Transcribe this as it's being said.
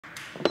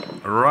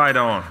Right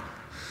on.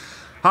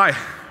 Hi,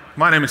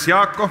 my name is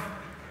Jaakko.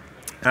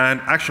 And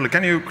actually,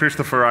 can you,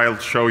 Christopher, I'll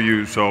show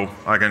you so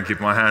I can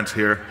keep my hands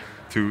here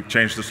to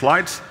change the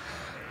slides.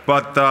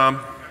 But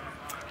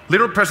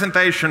little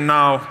presentation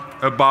now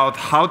about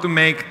how to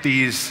make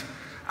these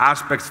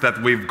aspects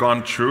that we've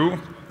gone through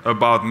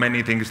about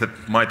many things that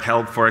might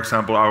help, for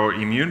example, our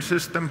immune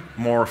system,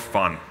 more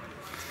fun.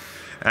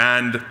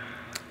 And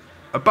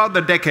about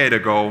a decade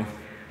ago,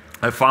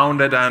 I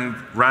founded and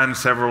ran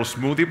several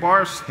smoothie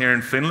bars here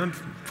in Finland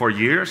for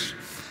years,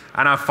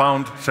 and I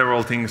found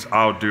several things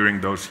out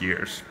during those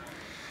years.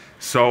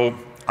 So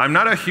I'm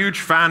not a huge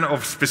fan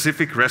of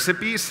specific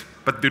recipes,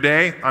 but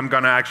today I'm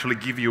gonna actually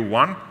give you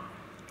one.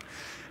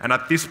 And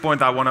at this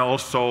point, I wanna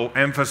also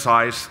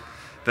emphasize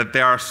that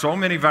there are so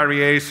many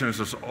variations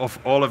of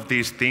all of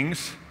these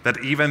things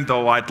that even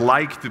though I'd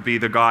like to be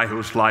the guy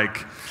who's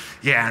like,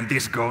 yeah, and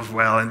this goes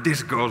well, and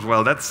this goes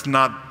well, that's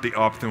not the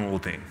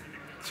optimal thing.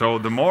 So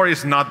the more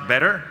is not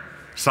better.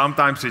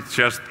 Sometimes it's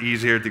just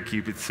easier to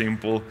keep it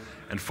simple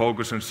and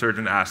focus on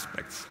certain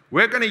aspects.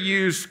 We're gonna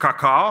use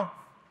cacao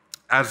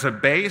as a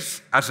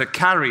base, as a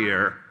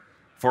carrier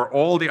for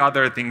all the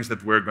other things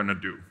that we're gonna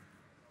do.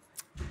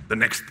 The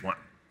next one.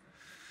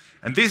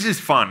 And this is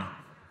fun,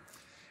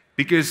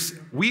 because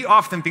we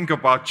often think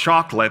about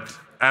chocolate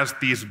as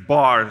these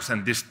bars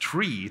and this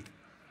treat,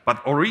 but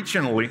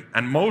originally,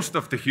 and most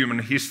of the human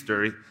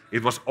history,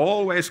 it was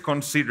always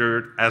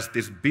considered as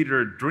this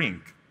bitter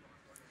drink.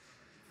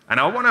 And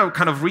I want to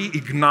kind of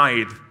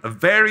reignite a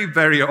very,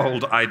 very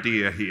old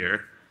idea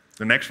here.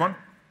 The next one.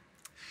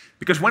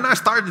 Because when I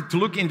started to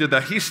look into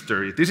the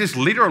history, this is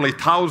literally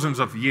thousands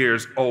of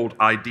years old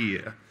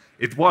idea.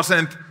 It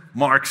wasn't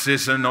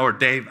Marxism or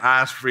Dave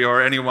Asprey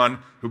or anyone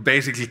who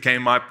basically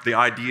came up with the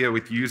idea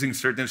with using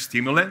certain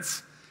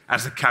stimulants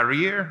as a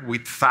carrier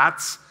with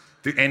fats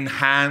to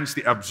enhance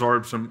the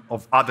absorption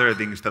of other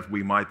things that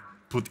we might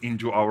put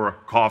into our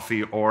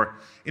coffee or,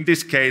 in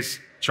this case,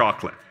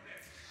 chocolate.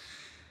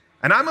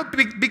 And I'm a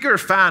bigger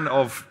fan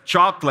of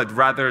chocolate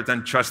rather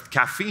than just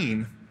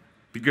caffeine,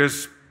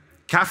 because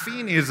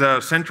caffeine is a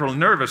central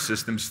nervous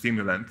system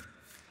stimulant.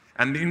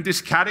 And in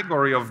this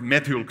category of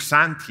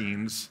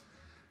methylxanthines,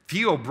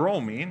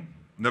 theobromine,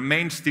 the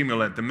main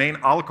stimulant, the main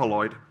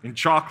alkaloid in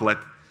chocolate,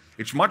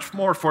 it's much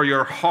more for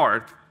your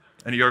heart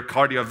and your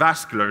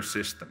cardiovascular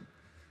system.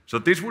 So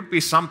this would be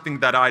something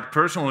that I'd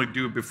personally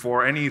do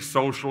before any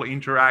social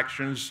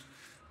interactions,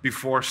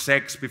 before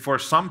sex,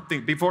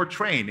 before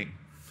training.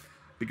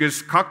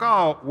 Because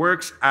cacao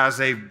works as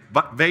a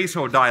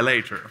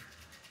vasodilator.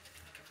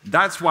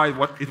 That's why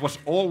it was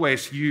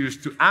always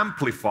used to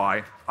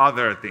amplify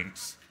other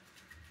things.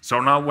 So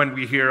now when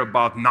we hear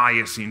about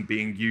niacin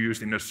being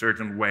used in a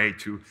certain way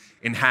to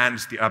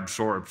enhance the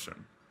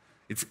absorption,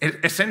 it's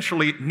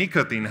essentially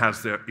nicotine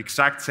has the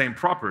exact same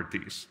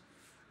properties.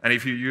 And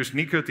if you use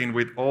nicotine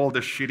with all the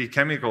shitty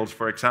chemicals,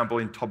 for example,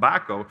 in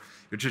tobacco,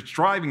 you're just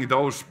driving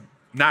those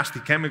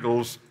nasty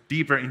chemicals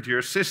deeper into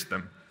your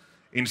system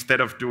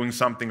instead of doing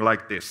something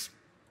like this.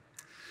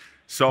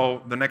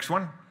 So the next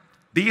one.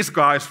 These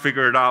guys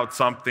figured out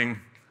something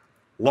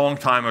long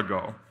time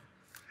ago.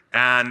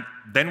 And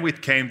then we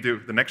came to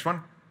the next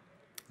one.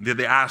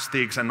 The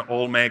Aztecs and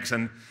Olmecs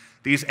and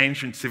these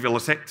ancient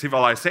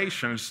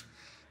civilizations,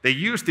 they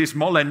used these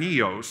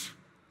molenillos,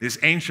 these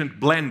ancient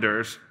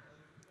blenders,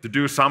 to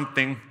do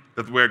something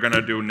that we're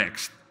gonna do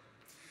next.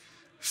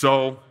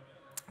 So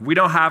we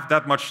don't have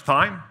that much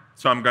time,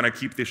 so I'm gonna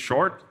keep this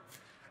short.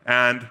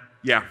 And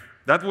yeah,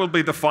 that will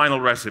be the final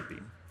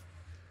recipe.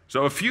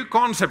 So a few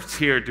concepts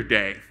here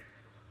today.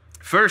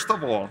 First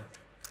of all,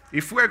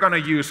 if we're gonna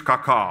use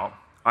cacao,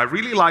 I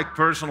really like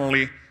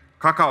personally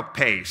cacao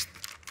paste.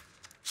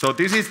 So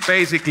this is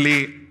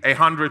basically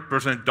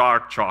 100%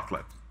 dark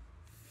chocolate.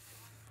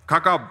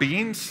 Cacao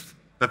beans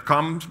that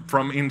come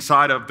from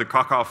inside of the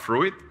cacao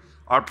fruit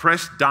are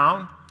pressed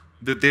down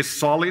to these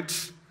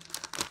solids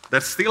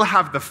that still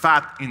have the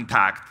fat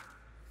intact.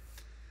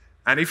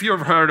 And if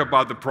you've heard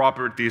about the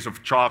properties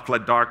of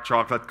chocolate, dark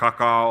chocolate,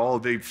 cacao, all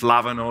the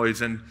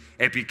flavonoids and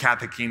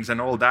epicatechins and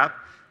all that,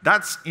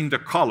 that's in the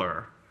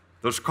color.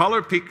 Those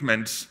color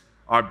pigments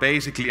are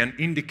basically an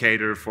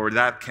indicator for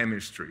that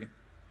chemistry.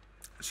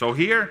 So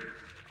here,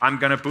 I'm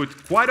gonna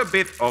put quite a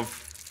bit of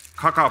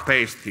cacao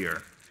paste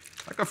here,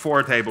 like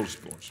 4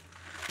 tablespoons.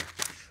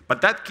 But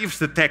that gives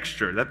the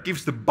texture, that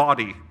gives the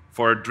body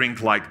for a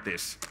drink like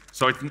this.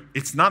 So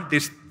it's not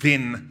this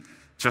thin,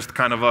 just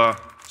kind of a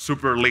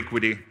super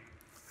liquidy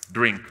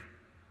drink.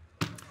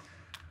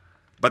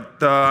 But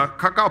the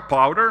cacao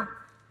powder,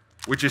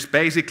 which is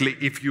basically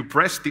if you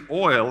press the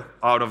oil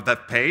out of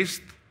that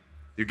paste,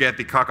 you get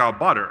the cacao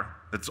butter.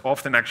 That's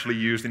often actually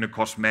used in the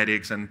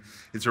cosmetics, and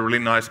it's a really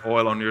nice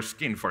oil on your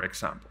skin, for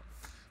example.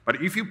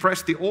 But if you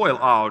press the oil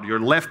out, you're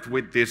left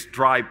with this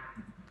dry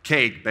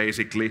cake,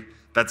 basically,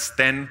 that's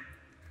then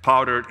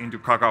powdered into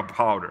cacao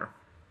powder.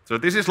 So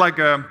this is like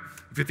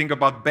if you think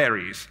about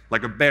berries,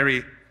 like a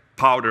berry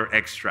powder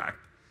extract.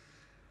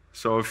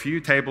 So a few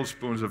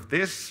tablespoons of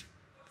this,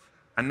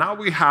 and now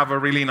we have a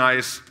really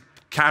nice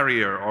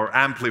carrier or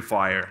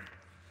amplifier.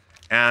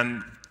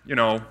 And, you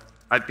know,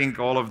 I think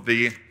all of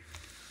the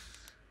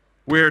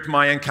weird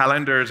Mayan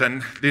calendars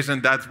and this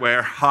and that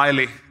were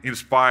highly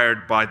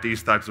inspired by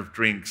these types of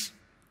drinks.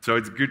 So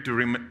it's good to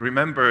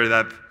remember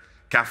that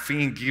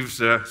caffeine gives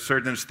a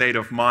certain state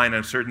of mind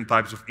and certain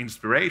types of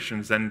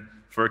inspirations. And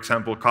for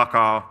example,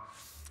 cacao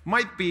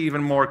might be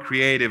even more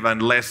creative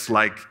and less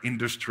like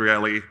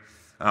industrially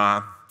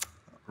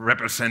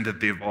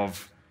representative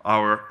of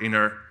our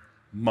inner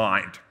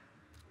mind.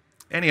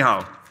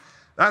 Anyhow,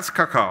 that's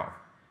cacao.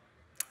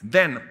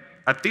 Then,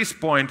 at this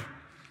point,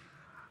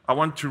 I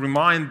want to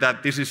remind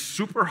that this is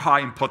super high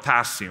in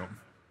potassium.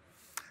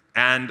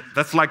 And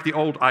that's like the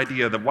old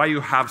idea that why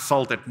you have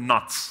salted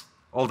nuts.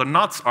 All the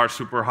nuts are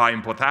super high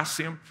in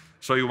potassium,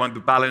 so you want to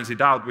balance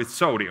it out with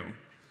sodium.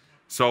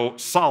 So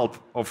salt,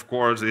 of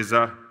course, is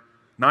a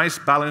nice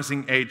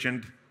balancing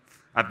agent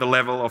at the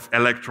level of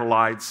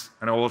electrolytes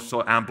and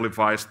also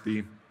amplifies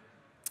the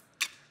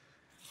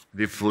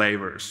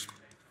flavors.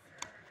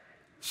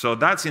 So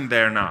that's in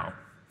there now.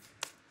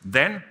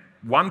 Then,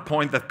 one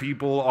point that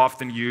people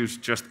often use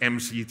just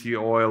MCT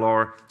oil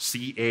or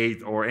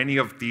C8 or any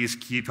of these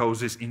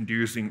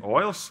ketosis-inducing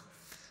oils.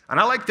 And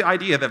I like the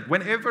idea that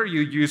whenever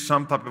you use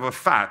some type of a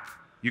fat,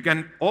 you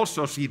can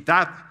also see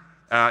that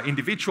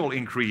individual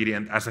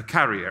ingredient as a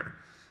carrier.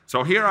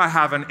 So here I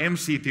have an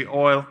MCT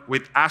oil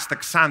with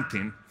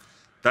astaxanthin.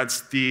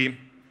 That's the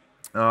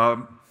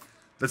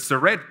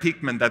red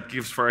pigment that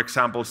gives, for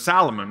example,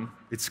 salmon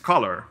its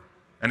color,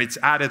 and it's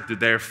added to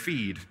their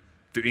feed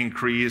to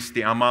increase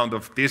the amount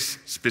of this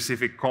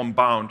specific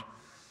compound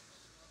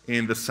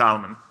in the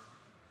salmon.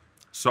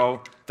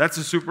 So that's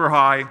a super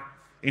high,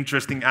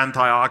 interesting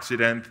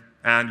antioxidant,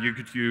 and you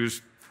could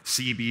use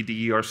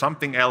CBD or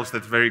something else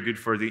that's very good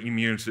for the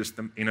immune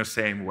system in the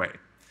same way.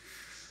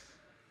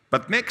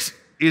 But next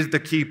is the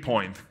key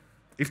point.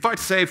 If I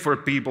say for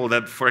people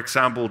that, for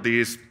example,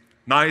 these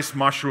nice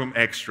mushroom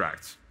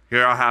extracts,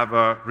 here I have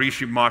a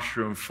reishi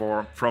mushroom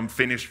from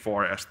Finnish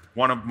forest,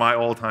 one of my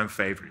all-time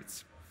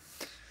favorites.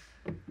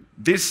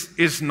 This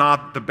is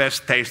not the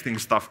best tasting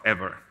stuff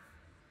ever.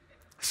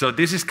 So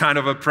this is kind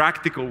of a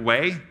practical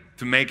way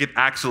to make it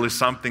actually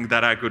something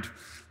that I could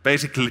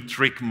basically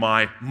trick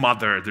my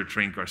mother to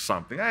drink or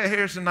something. Hey,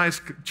 here's a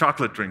nice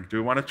chocolate drink. Do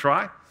you want to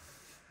try?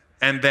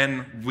 And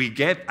then we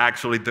get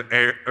actually the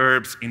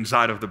herbs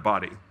inside of the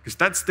body. Because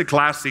that's the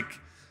classic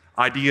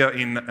idea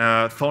in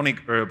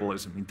thonic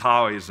herbalism, in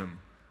Taoism,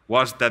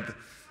 was that,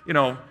 you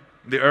know,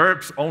 the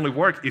herbs only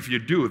work if you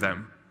do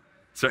them.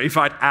 So if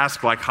I'd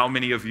ask, like, how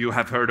many of you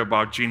have heard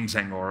about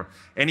ginseng or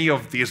any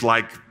of these,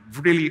 like,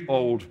 really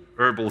old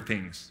herbal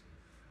things?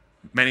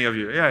 Many of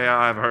you, yeah,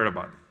 I've heard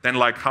about it. Then,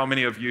 like, how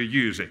many of you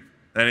use it?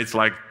 Then it's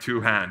like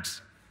 2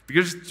 hands.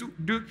 Because it's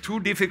too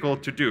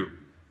difficult to do.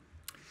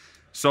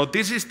 So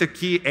this is the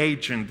key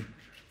agent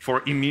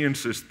for immune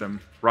system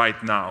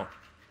right now.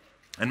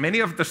 And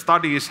many of the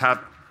studies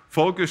have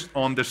focused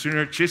on the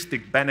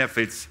synergistic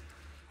benefits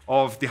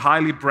of the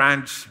highly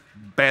branched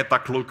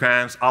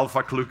beta-glucans,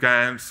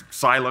 alpha-glucans,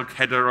 xyloc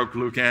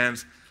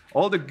heteroglucans,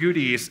 all the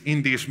goodies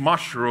in these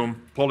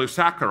mushroom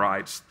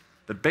polysaccharides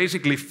that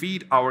basically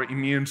feed our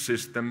immune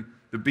system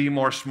to be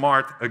more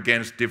smart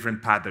against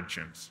different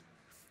pathogens.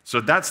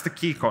 So that's the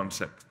key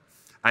concept.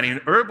 And in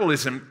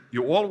herbalism,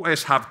 you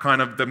always have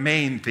kind of the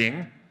main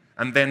thing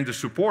and then the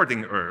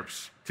supporting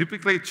herbs,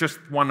 typically just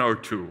 1 or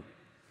 2.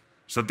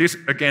 So this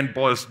again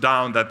boils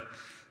down that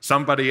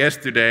somebody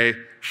yesterday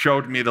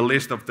showed me the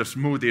list of the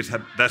smoothies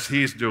that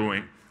he's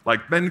doing.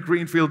 Like Ben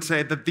Greenfield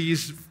said that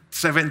these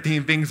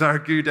 17 things are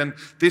good, and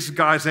this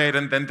guy said,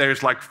 and then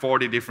there's like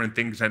 40 different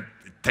things and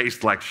it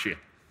tastes like shit.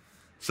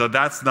 So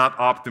that's not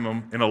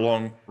optimum in a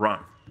long run.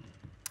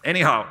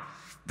 Anyhow,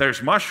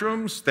 there's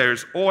mushrooms,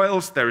 there's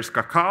oils, there's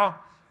cacao,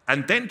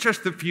 and then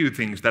just a few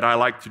things that I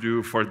like to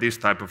do for this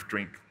type of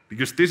drink.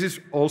 Because this is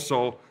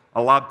also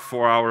a lot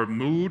for our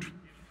mood,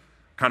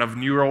 kind of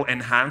neural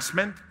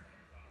enhancement.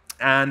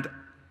 And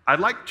I'd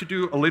like to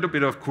do a little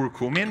bit of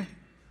curcumin,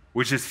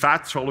 which is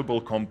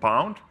fat-soluble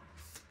compound.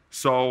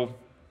 So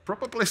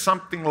probably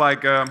something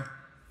like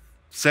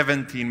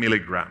 17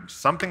 milligrams,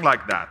 something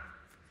like that.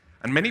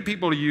 And many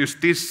people use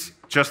this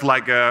just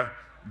like a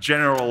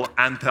general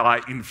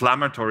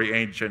anti-inflammatory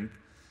agent.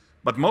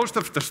 But most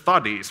of the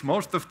studies,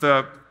 most of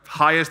the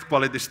highest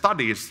quality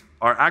studies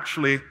are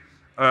actually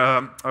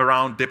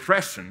around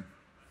depression.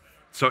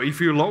 So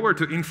if you lower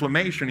the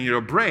inflammation in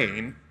your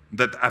brain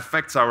that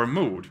affects our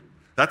mood,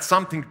 that's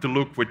something to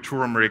look with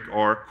turmeric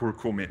or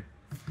curcumin.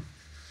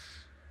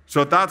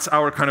 So that's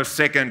our kind of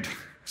second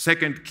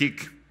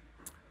kick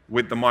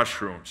with the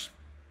mushrooms.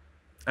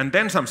 And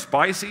then some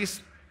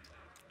spices,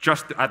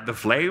 just to add the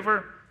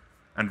flavor.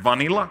 And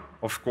vanilla,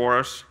 of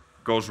course,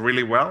 goes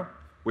really well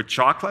with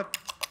chocolate.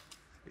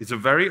 It's a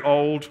very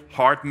old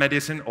heart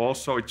medicine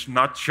also. It's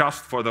not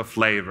just for the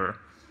flavor.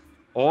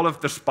 All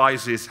of the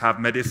spices have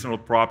medicinal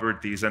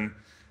properties. And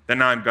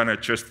then I'm going to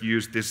just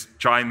use this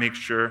chai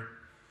mixture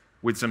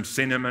with some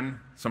cinnamon,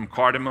 some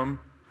cardamom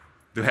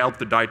to help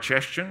the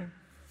digestion,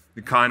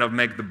 to kind of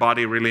make the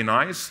body really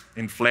nice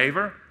in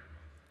flavor.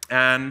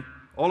 And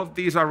all of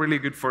these are really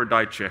good for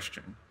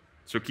digestion.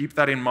 So keep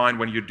that in mind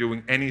when you're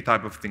doing any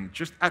type of thing.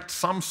 Just add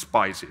some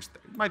spices.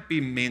 It might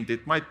be mint,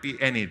 it might be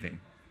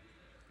anything.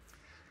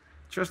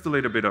 Just a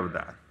little bit of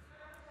that.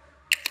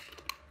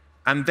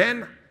 And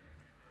then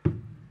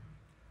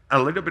a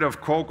little bit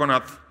of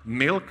coconut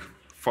milk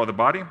for the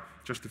body,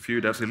 just a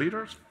few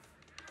deciliters.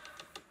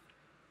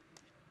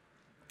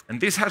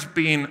 And this has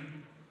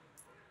been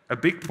a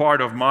big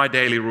part of my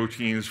daily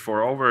routines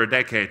for over a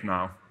decade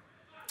now.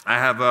 I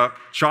have a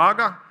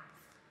chaga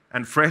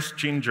and fresh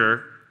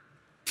ginger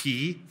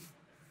tea,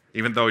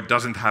 even though it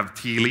doesn't have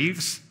tea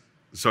leaves,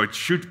 so it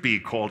should be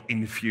called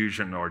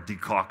infusion or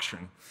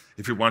decoction,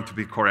 if you want to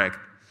be correct.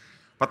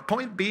 But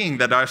point being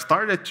that I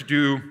started to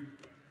do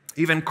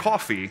even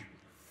coffee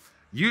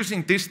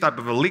using this type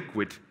of a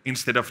liquid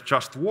instead of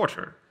just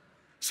water.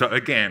 So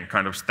again,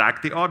 kind of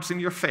stack the odds in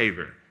your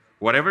favor.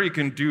 Whatever you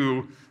can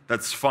do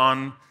that's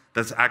fun,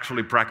 that's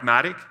actually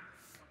pragmatic.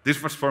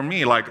 This was for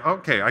me like,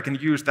 okay, I can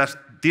use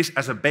this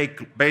as a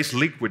base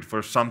liquid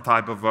for some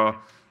type of a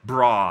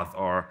broth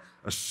or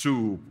a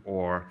soup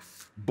or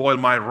boil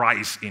my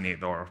rice in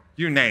it or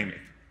you name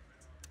it.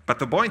 But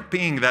the point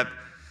being that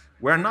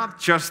we're not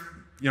just,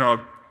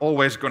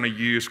 always going to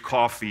use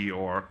coffee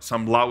or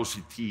some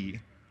lousy tea,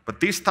 but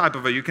this type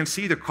of you can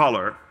see the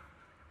color.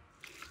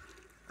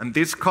 And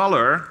this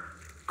color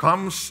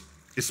comes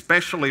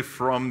especially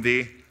from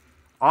the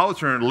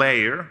outer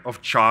layer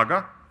of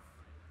chaga.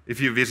 If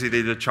you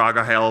visited a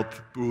chaga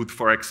health booth,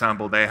 for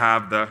example, they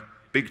have the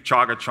big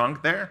chaga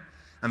chunk there.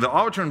 And the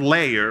outer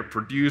layer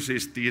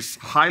produces these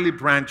highly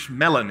branched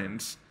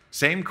melanins,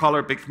 same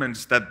color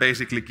pigments that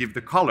basically give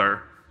the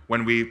color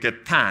when we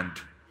get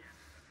tanned.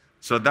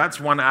 So that's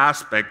one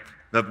aspect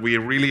that we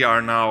really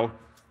are now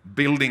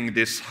building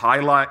this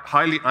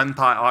highly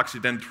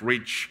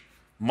antioxidant-rich,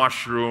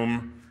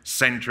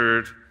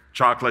 mushroom-centered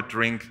chocolate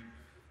drink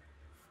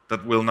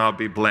that will now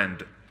be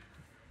blended.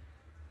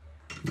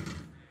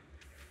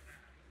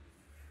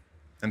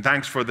 And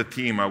thanks for the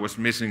team. I was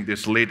missing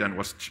this lid and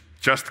was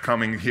just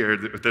coming here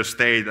to the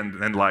stage and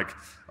then like,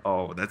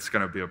 oh, that's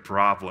going to be a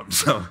problem.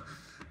 So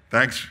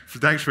thanks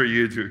for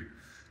you to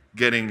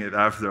getting it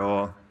after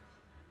all.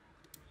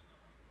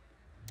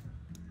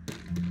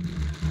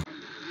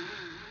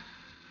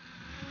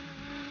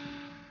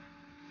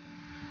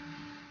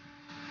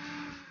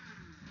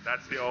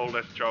 That's the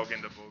oldest joke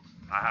in the book.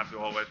 I have to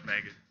always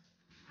make it.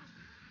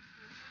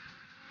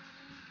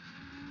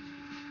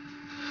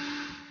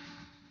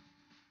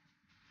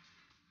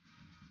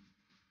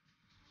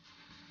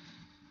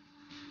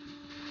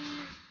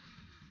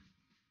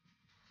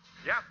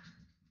 Yeah,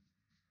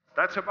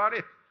 that's about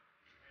it.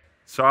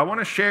 So I want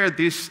to share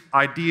this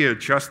idea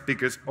just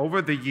because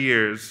over the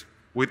years,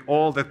 with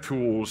all the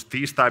tools,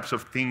 these types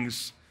of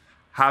things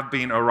have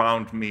been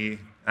around me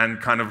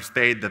and kind of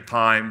stayed the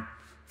time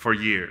for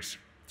years.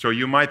 So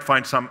you might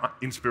find some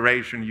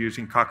inspiration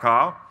using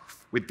cacao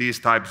with these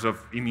types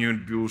of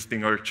immune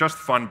boosting or just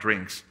fun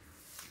drinks.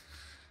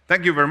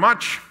 Thank you very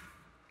much.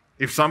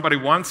 If somebody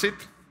wants it,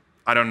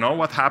 I don't know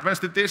what happens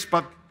to this,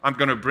 but I'm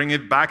going to bring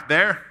it back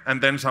there, and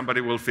then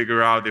somebody will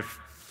figure out if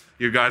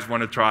you guys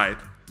want to try it.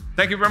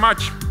 Thank you very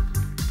much.